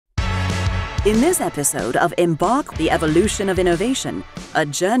In this episode of EMBARK, the evolution of innovation, a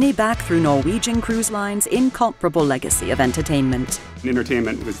journey back through Norwegian Cruise Line's incomparable legacy of entertainment.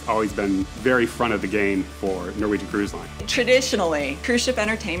 Entertainment has always been very front of the game for Norwegian Cruise Line. Traditionally, cruise ship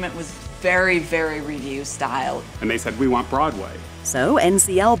entertainment was very, very review style. And they said, we want Broadway. So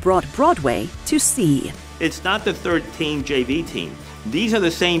NCL brought Broadway to sea. It's not the third team JV team. These are the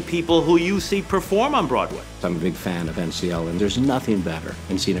same people who you see perform on Broadway. I'm a big fan of NCL, and there's nothing better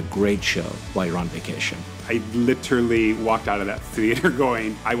than seeing a great show while you're on vacation. I literally walked out of that theater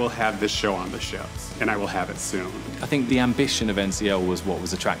going, I will have this show on the shelves, and I will have it soon. I think the ambition of NCL was what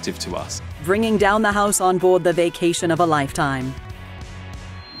was attractive to us. Bringing down the house on board the vacation of a lifetime.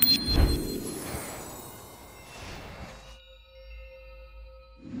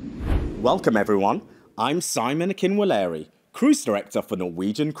 Welcome everyone, I'm Simon Akinwalere, Cruise Director for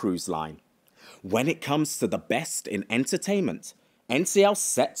Norwegian Cruise Line. When it comes to the best in entertainment, NCL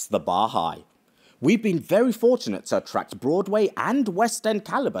sets the bar high. We've been very fortunate to attract Broadway and West End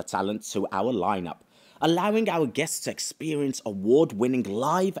caliber talent to our lineup, allowing our guests to experience award-winning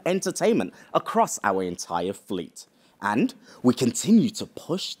live entertainment across our entire fleet. And we continue to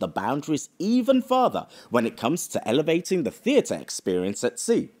push the boundaries even further when it comes to elevating the theatre experience at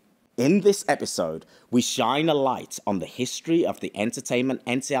sea. In this episode, we shine a light on the history of the entertainment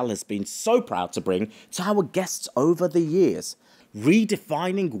NCL has been so proud to bring to our guests over the years,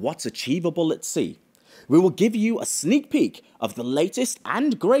 redefining what's achievable at sea. We will give you a sneak peek of the latest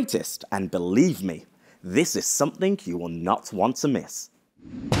and greatest, and believe me, this is something you will not want to miss.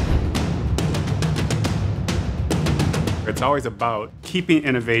 It's always about keeping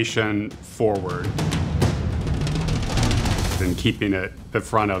innovation forward and keeping it the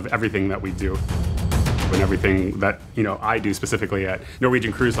front of everything that we do and everything that, I do specifically at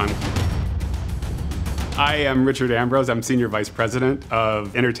Norwegian Cruise Line. I am Richard Ambrose. I'm Senior Vice President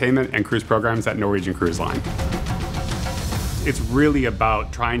of Entertainment and Cruise Programs at Norwegian Cruise Line. It's really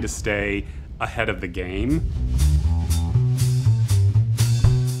about trying to stay ahead of the game.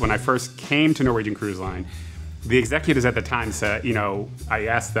 When I first came to Norwegian Cruise Line, the executives at the time said, I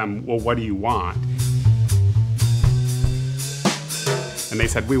asked them, well, what do you want? And they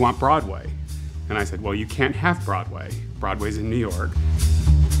said, we want Broadway. And I said, well, you can't have Broadway. Broadway's in New York.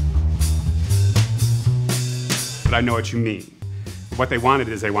 But I know what you mean. What they wanted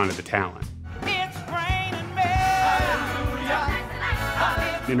is they wanted the talent.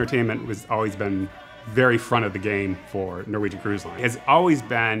 Entertainment has always been very front of the game for Norwegian Cruise Line. It has always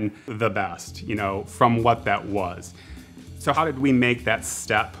been the best, from what that was. So how did we make that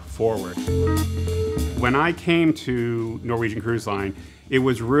step forward? When I came to Norwegian Cruise Line, it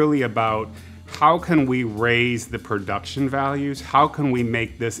was really about how can we raise the production values? How can we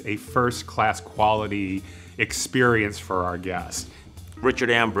make this a first-class quality experience for our guests? Richard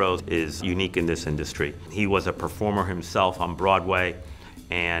Ambrose is unique in this industry. He was a performer himself on Broadway,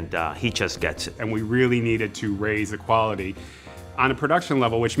 and he just gets it. And we really needed to raise the quality on a production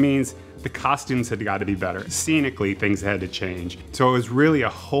level, which means the costumes had got to be better. Scenically, things had to change. So it was really a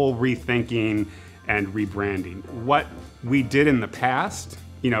whole rethinking and rebranding. What we did in the past,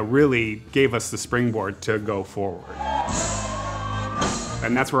 really gave us the springboard to go forward.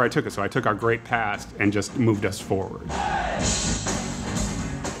 And that's where I took it. So I took our great past and just moved us forward.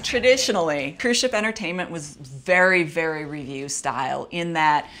 Traditionally, cruise ship entertainment was very, very review style in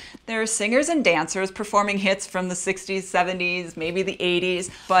that there are singers and dancers performing hits from the 60s, 70s, maybe the 80s,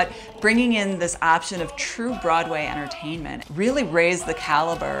 but bringing in this option of true Broadway entertainment really raised the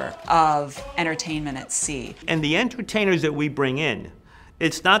caliber of entertainment at sea. And the entertainers that we bring in,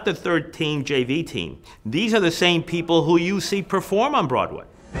 it's not the third team JV team. These are the same people who you see perform on Broadway.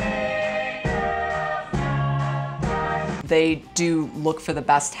 They do look for the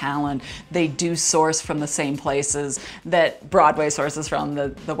best talent. They do source from the same places that Broadway sources from,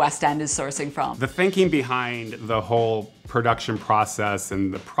 the West End is sourcing from. The thinking behind the whole production process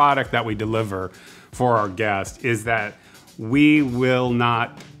and the product that we deliver for our guests is that we will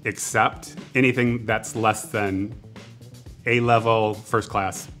not accept anything that's less than A-level,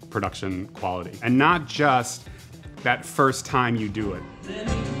 first-class production quality. And not just that first time you do it.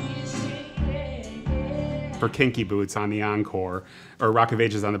 For Kinky Boots on the Encore, or Rock of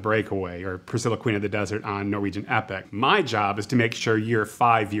Ages on the Breakaway, or Priscilla Queen of the Desert on Norwegian Epic. My job is to make sure year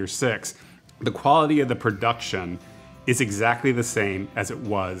 5, year 6, the quality of the production is exactly the same as it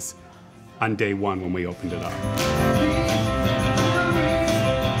was on day 1 when we opened it up.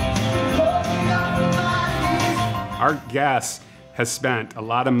 Our guest has spent a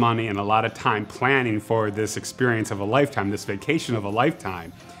lot of money and a lot of time planning for this experience of a lifetime, this vacation of a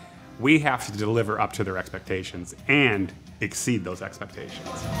lifetime. We have to deliver up to their expectations and exceed those expectations.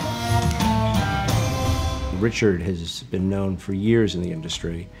 Richard has been known for years in the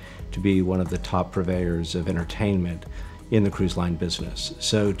industry to be one of the top purveyors of entertainment in the cruise line business.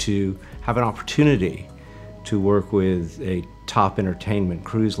 So to have an opportunity to work with a top entertainment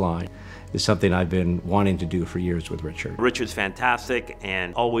cruise line is something I've been wanting to do for years with Richard. Richard's fantastic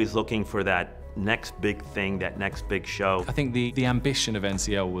and always looking for that next big thing, that next big show. I think the ambition of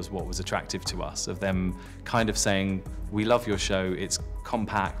NCL was what was attractive to us, of them kind of saying, we love your show, it's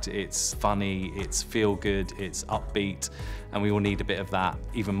compact, it's funny, it's feel good, it's upbeat, and we all need a bit of that,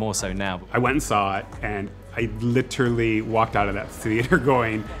 even more so now. I went and saw it, and I literally walked out of that theater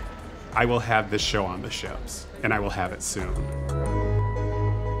going, I will have this show on the ships, and I will have it soon.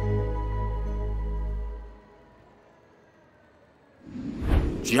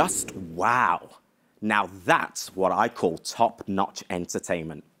 Just wow. Now that's what I call top-notch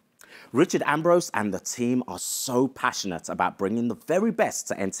entertainment. Richard Ambrose and the team are so passionate about bringing the very best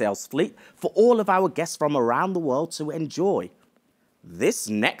to NCL's fleet for all of our guests from around the world to enjoy. This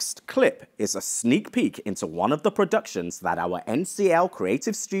next clip is a sneak peek into one of the productions that our NCL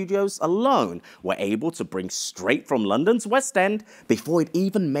creative studios alone were able to bring straight from London's West End before it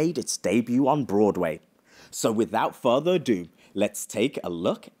even made its debut on Broadway. So without further ado, let's take a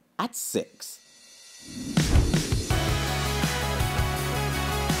look at 6.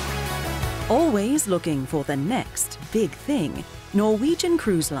 Always looking for the next big thing, Norwegian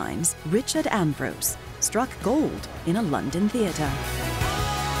Cruise Line's Richard Ambrose struck gold in a London theatre.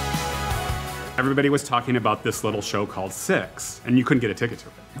 Everybody was talking about this little show called Six, and you couldn't get a ticket to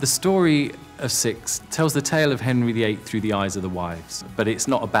it. The story of Six tells the tale of Henry VIII through the eyes of the wives, but it's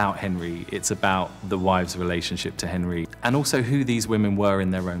not about Henry, it's about the wives' relationship to Henry, and also who these women were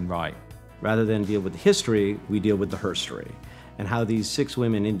in their own right. Rather than deal with the history, we deal with the herstory, and how these 6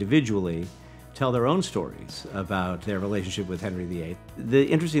 women individually tell their own stories about their relationship with Henry VIII. The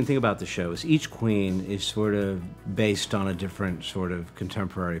interesting thing about the show is each queen is sort of based on a different sort of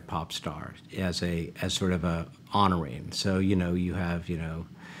contemporary pop star as sort of a honoring. So, you have,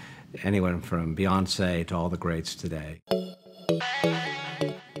 anyone from Beyonce to all the greats today.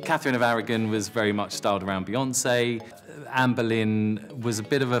 Catherine of Aragon was very much styled around Beyonce. Anne Boleyn was a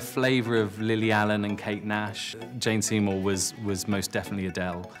bit of a flavour of Lily Allen and Kate Nash. Jane Seymour was most definitely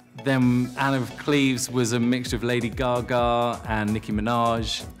Adele. Then Anne of Cleves was a mixture of Lady Gaga and Nicki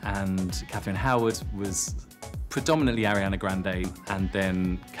Minaj, and Catherine Howard was predominantly Ariana Grande, and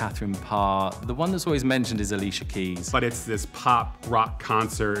then Catherine Parr. The one that's always mentioned is Alicia Keys. But it's this pop rock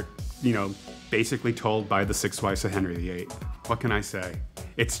concert, basically told by the 6 wives of Henry VIII. What can I say?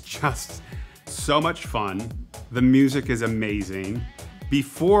 It's just so much fun. The music is amazing.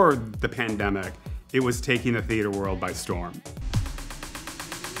 Before the pandemic, it was taking the theater world by storm.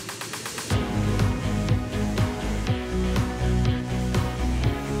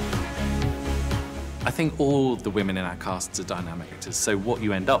 I think all the women in our casts are dynamic actors, so what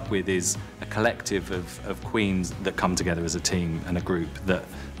you end up with is a collective of queens that come together as a team and a group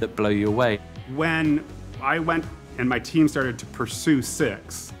that blow you away. When I went and my team started to pursue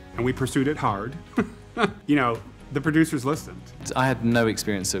Six, and we pursued it hard, the producers listened. I had no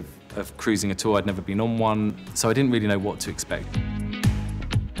experience of cruising at all. I'd never been on one, so I didn't really know what to expect.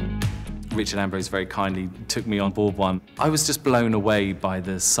 Richard Ambrose very kindly took me on board one. I was just blown away by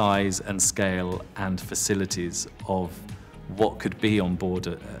the size and scale and facilities of what could be on board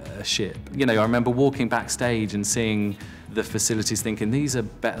a ship. I remember walking backstage and seeing the facilities thinking, these are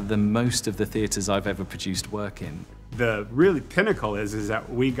better than most of the theatres I've ever produced work in. The really pinnacle is that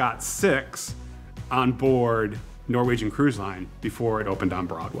we got Six on board Norwegian Cruise Line before it opened on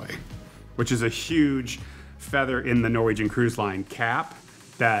Broadway, which is a huge feather in the Norwegian Cruise Line cap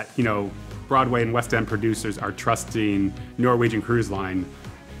that, Broadway and West End producers are trusting Norwegian Cruise Line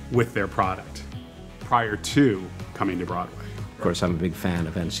with their product prior to coming to Broadway. Of course, I'm a big fan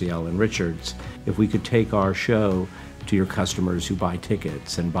of NCL and Richards. If we could take our show to your customers who buy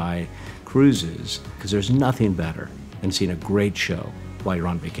tickets and buy cruises, because there's nothing better than seeing a great show while you're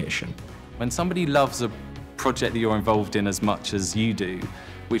on vacation. When somebody loves a project that you're involved in as much as you do,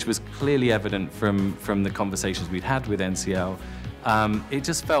 which was clearly evident from the conversations we'd had with NCL, it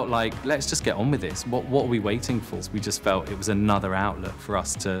just felt like, let's just get on with this. What are we waiting for? We just felt it was another outlet for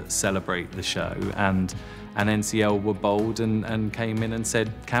us to celebrate the show, and NCL were bold and came in and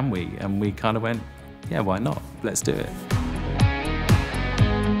said, can we? And we kind of went, yeah, why not? Let's do it.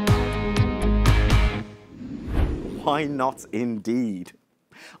 Why not indeed?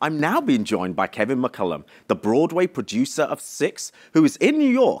 I'm now being joined by Kevin McCullum, the Broadway producer of Six, who is in New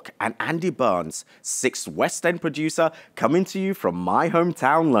York, and Andy Burns, Six West End producer, coming to you from my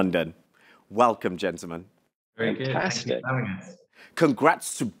hometown, London. Welcome, gentlemen. Very good. Fantastic. Thank you for having us.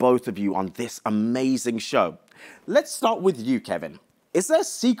 Congrats to both of you on this amazing show. Let's start with you, Kevin. Is there a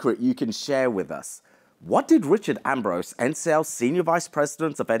secret you can share with us? What did Richard Ambrose, NCL Senior Vice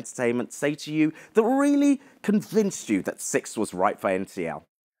President of Entertainment, say to you that really convinced you that 6 was right for NCL?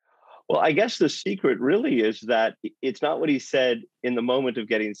 Well, I guess the secret really is that it's not what he said in the moment of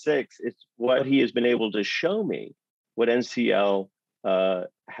getting 6. It's what he has been able to show me, what NCL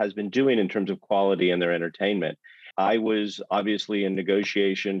has been doing in terms of quality in their entertainment. I was obviously in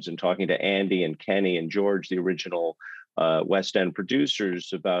negotiations and talking to Andy and Kenny and George, the original West End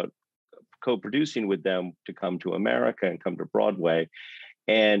producers, about co-producing with them to come to America and come to Broadway.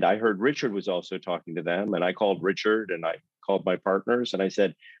 And I heard Richard was also talking to them, and I called Richard and I called my partners and I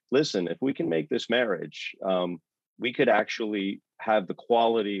said, listen, if we can make this marriage, we could actually have the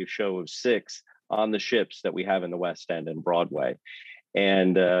quality show of 6 on the ships that we have in the West End and Broadway.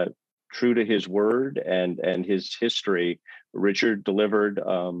 And true to his word and his history, Richard delivered,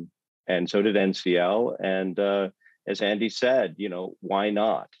 and so did NCL. And as Andy said, you know, why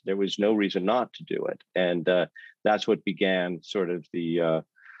not? There was no reason not to do it. And that's what began sort of the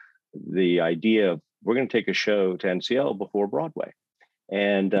idea of, we're going to take a show to NCL before Broadway.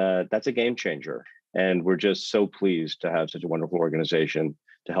 And that's a game changer. And we're just so pleased to have such a wonderful organization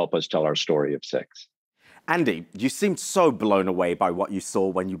to help us tell our story of 6. Andy, you seemed so blown away by what you saw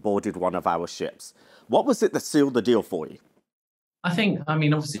when you boarded one of our ships. What was it that sealed the deal for you? I think, I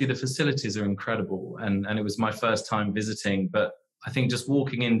mean, obviously the facilities are incredible, and it was my first time visiting, but I think just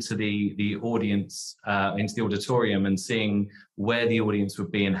walking into the audience, into the auditorium and seeing where the audience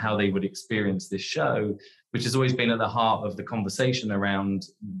would be and how they would experience this show, which has always been at the heart of the conversation around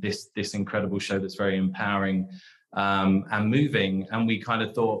this incredible show that's very empowering and moving. And we kind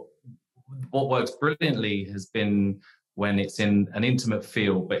of thought, what works brilliantly has been when it's in an intimate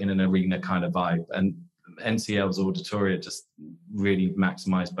feel, but in an arena kind of vibe. And NCL's auditoria just really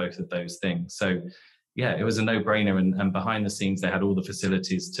maximized both of those things. So yeah, it was a no-brainer, and behind the scenes, they had all the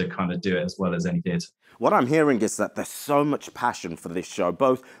facilities to kind of do it as well as any did. What I'm hearing is that there's so much passion for this show,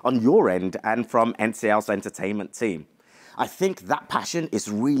 both on your end and from NCL's entertainment team. I think that passion is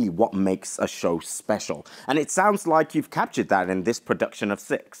really what makes a show special. And it sounds like you've captured that in this production of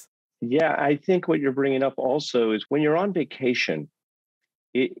 6. Yeah, I think what you're bringing up also is when you're on vacation,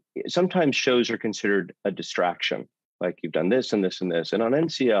 sometimes shows are considered a distraction. Like you've done this and this and this. And on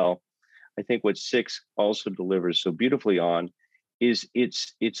NCL, I think what 6 also delivers so beautifully on is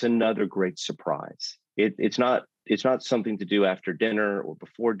it's another great surprise. It's not something to do after dinner or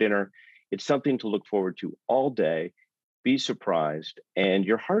before dinner. It's something to look forward to all day, be surprised, and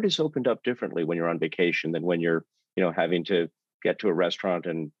your heart is opened up differently when you're on vacation than when you're, you know, having to get to a restaurant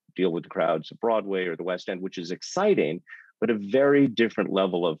and deal with the crowds of Broadway or the West End, which is exciting, but a very different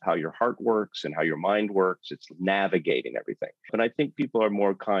level of how your heart works and how your mind works. It's navigating everything. And I think people are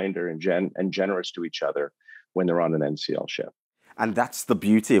more kinder and generous to each other when they're on an NCL ship. And that's the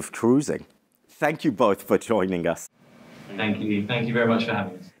beauty of cruising. Thank you both for joining us. Thank you. Thank you very much for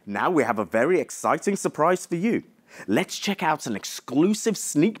having us. Now we have a very exciting surprise for you. Let's check out an exclusive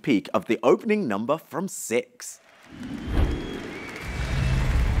sneak peek of the opening number from 6.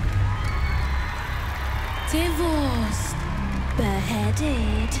 Divorced,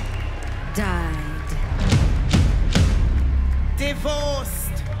 beheaded, died.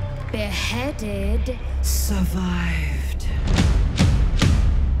 Divorced, Beheaded, survived.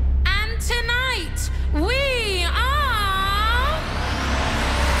 and tonight we are...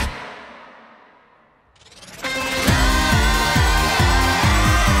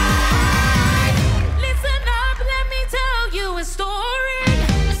 Listen up, let me tell you a story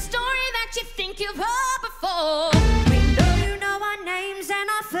that you think you've heard before. We know our names and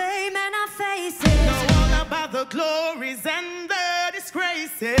our fame and our faces. Know all about the glories and the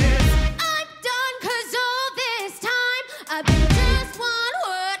disgraces. I'm done 'cause all this time I've been just one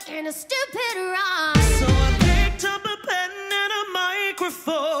word in a stupid rhyme. So I picked up a pen and a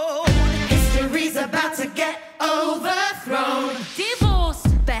microphone. History's about to get overthrown.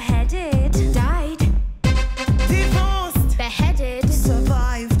 Divorced, beheaded, died. Divorced, Beheaded,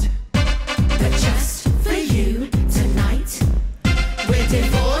 survived. but just for you tonight. We're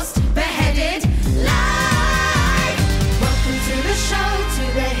divorced, beheaded, live. Welcome to the show, to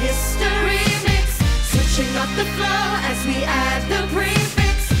the history mix. Switching up the flow as we add the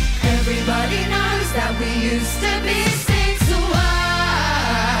prefix. Everybody knows that we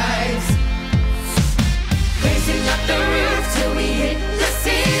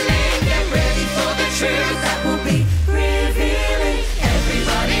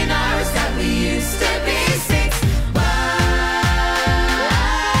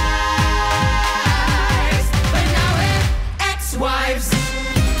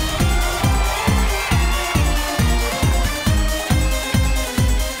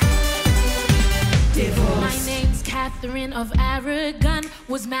of Aragon.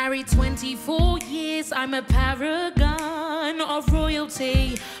 Was married 24 years. I'm a paragon of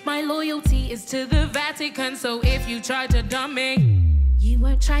royalty. My loyalty is to the Vatican. So if you try to dump me, you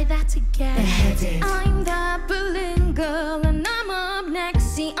won't try that again. Beheaded. I'm that Berlin girl and I'm up next.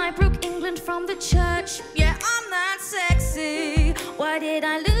 See, I broke England from the church. Yeah, I'm that sexy. Why did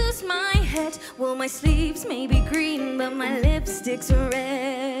I lose my head? Well, my sleeves may be green, but my lipstick's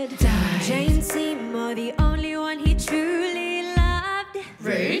red. Died. Jane Seymour, the only one he truly loved.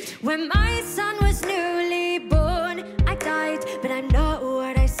 Rude. When my son was newly born, I died, but I'm not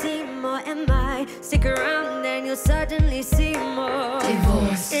what I seem, or am I? Stick around and you'll suddenly see more.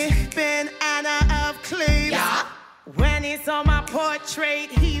 Divorce. Ich bin Anna of Cleves. Yeah. When he saw my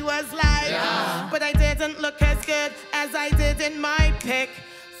portrait, he was like, Yeah. but I didn't look as good as I did in my pic.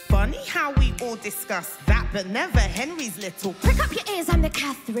 Funny how we all discuss that, but never Henry's little. Prick up your ears, I'm the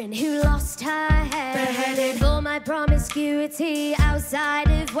Catherine who lost her head. Beheaded. For my promiscuity outside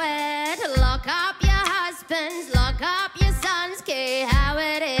of wed. Lock up your husbands, lock up your sons. Key how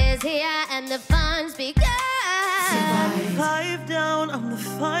it is here and the fun's begun. Five down, I'm the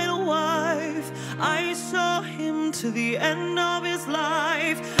final wife. I saw him to the end of his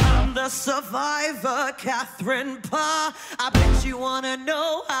life. I'm the survivor, Catherine Parr. I bet you wanna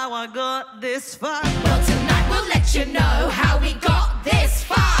know how I got this far. Well, tonight we'll let you know how we got this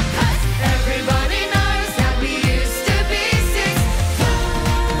far. 'Cause everybody knows that we used to be six.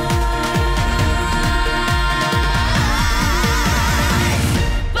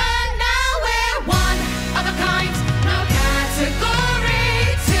 But now we're one of a kind, no category.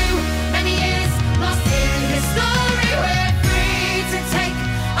 Too many years lost in history. We're free to take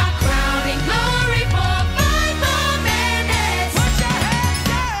our crowning glory for 5 more minutes. Put your hands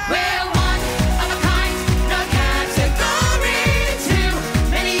up. We're one of a kind, no category. Too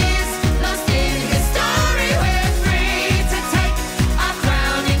many years lost in history. We're free to take our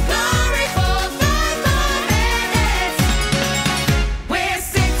crowning glory for 5 more minutes. We're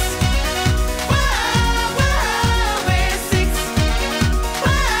six. Whoa, whoa, we're six.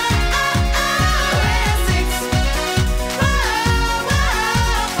 Whoa, we're six. Whoa, whoa,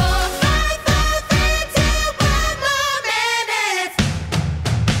 4, 5, 4, 3, 2, 1 more minutes.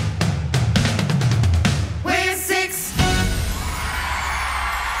 We're six.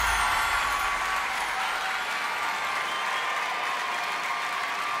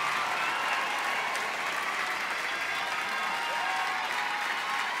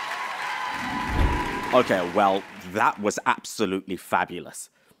 Okay, well, that was absolutely fabulous.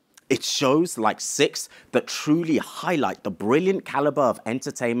 It shows like Six that truly highlight the brilliant caliber of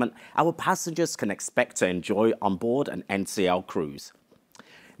entertainment our passengers can expect to enjoy on board an NCL cruise.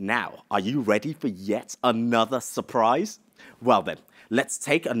 Now, are you ready for yet another surprise? Well then, let's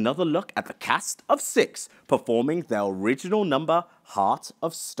take another look at the cast of Six performing their original number, Heart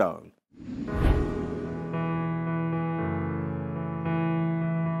of Stone.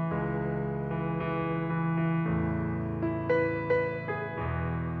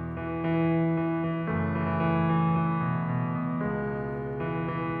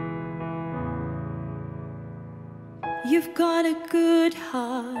 You've got a good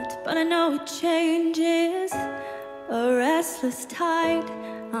heart, but I know it changes. A restless tide,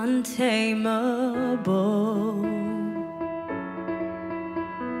 untamable.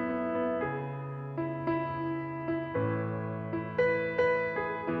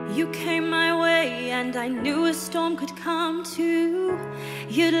 You came my way and I knew a storm could come too.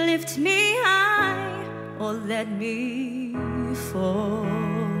 You'd lift me high or let me fall.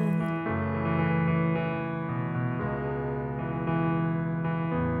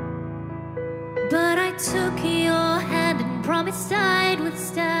 But I took your hand and promised I'd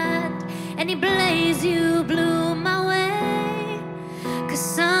withstand any blaze you blew my way. 'Cause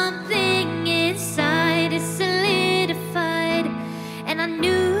something inside is solidified, and I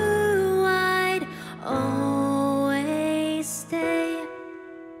knew I'd always stay.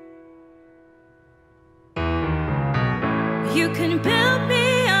 You can build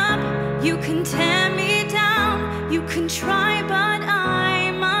me up, you can tear me down. You can try, but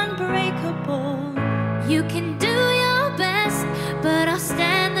I'm unbreakable. You can do your best, but I'll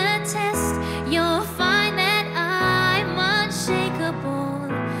stand the test. You'll find that I'm unshakable.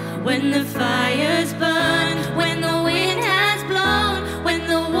 When the fire's burned, when the wind has blown, when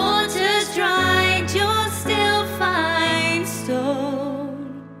the water's dried, you'll still find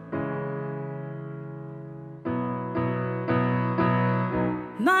stone.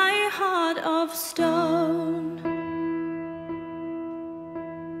 My heart of stone.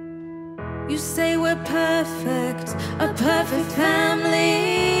 You say we're perfect, a perfect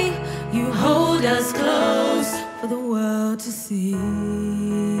family. You hold us close for the world to see.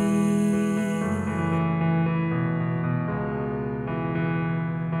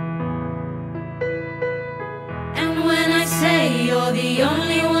 And when I say you're the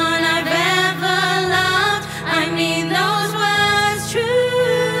only one I've ever loved, I mean those words truthfully.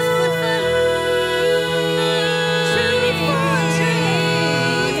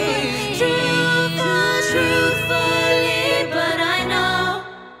 But I know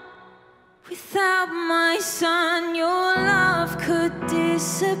without my son, your love could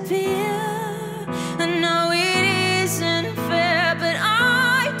disappear. I know it isn't fair, but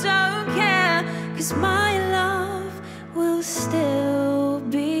I don't care, 'cause my love will still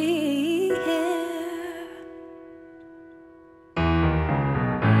be here.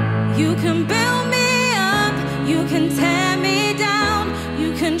 You can build me up, you can tear me down,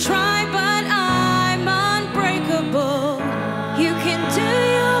 you can try, but I'm unbreakable. You can do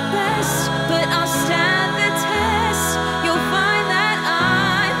your best, but I'll stand the test. You'll find that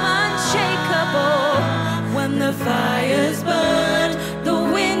I'm unshakable. When the fire's burned, the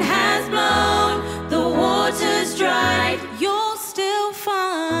wind has blown, the water's dried, you'll still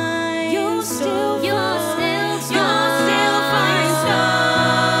find. You'll still find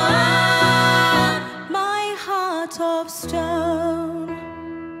stone. My heart of stone.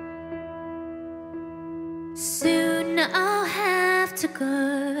 Soon I'll have to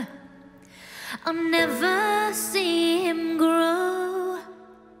go. I'll never see him grow.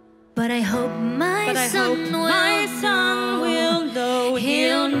 But I hope my son will know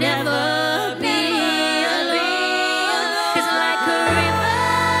he'll never be alone. 'Cause like a river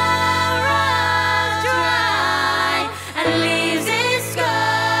runs dry and leaves its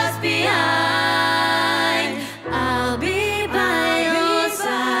scars behind, I'll be by your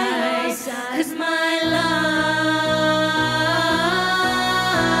side. 'Cause my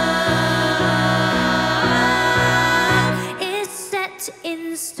love is set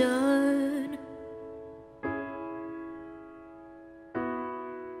in stone.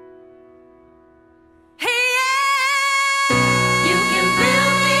 Hey, you can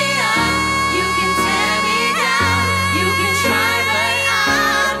build me up, you can tear me down, you can try, but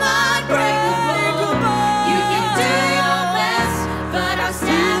I'm unbreakable. You can do your best, but I'll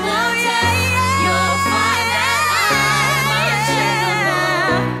stand the test. You'll find that I'm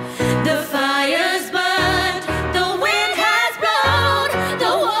unshakable. The fire's burned, the wind has blown,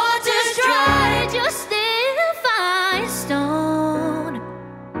 the water's dried, you'll still find stone.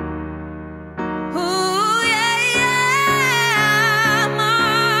 Ooh, yeah,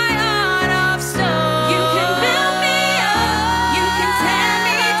 my heart of stone. You can build me up, you can tear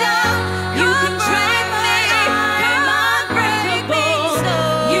me down, you can break me, I'm unbreakable.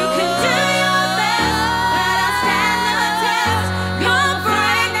 You can do your best, but I'll stand the test. You'll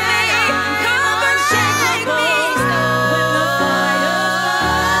break me, come and shake me. When the fire's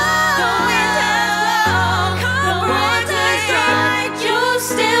burned, the wind has blown, the water's dried, you'll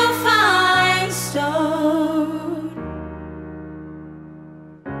still find stone.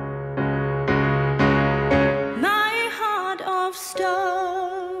 My heart of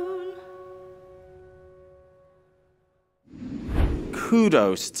stone.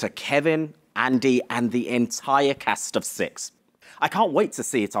 Kudos to Kevin, Andy, and the entire cast of Six. I can't wait to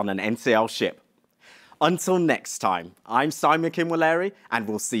see it on an NCL ship. Until next time, I'm Simon Kinwalleri, and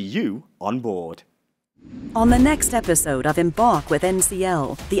we'll see you on board. On the next episode of Embark with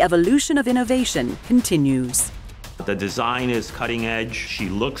NCL, the evolution of innovation continues. The design is cutting edge. She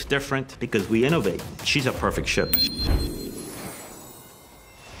looks different because we innovate. She's a perfect ship.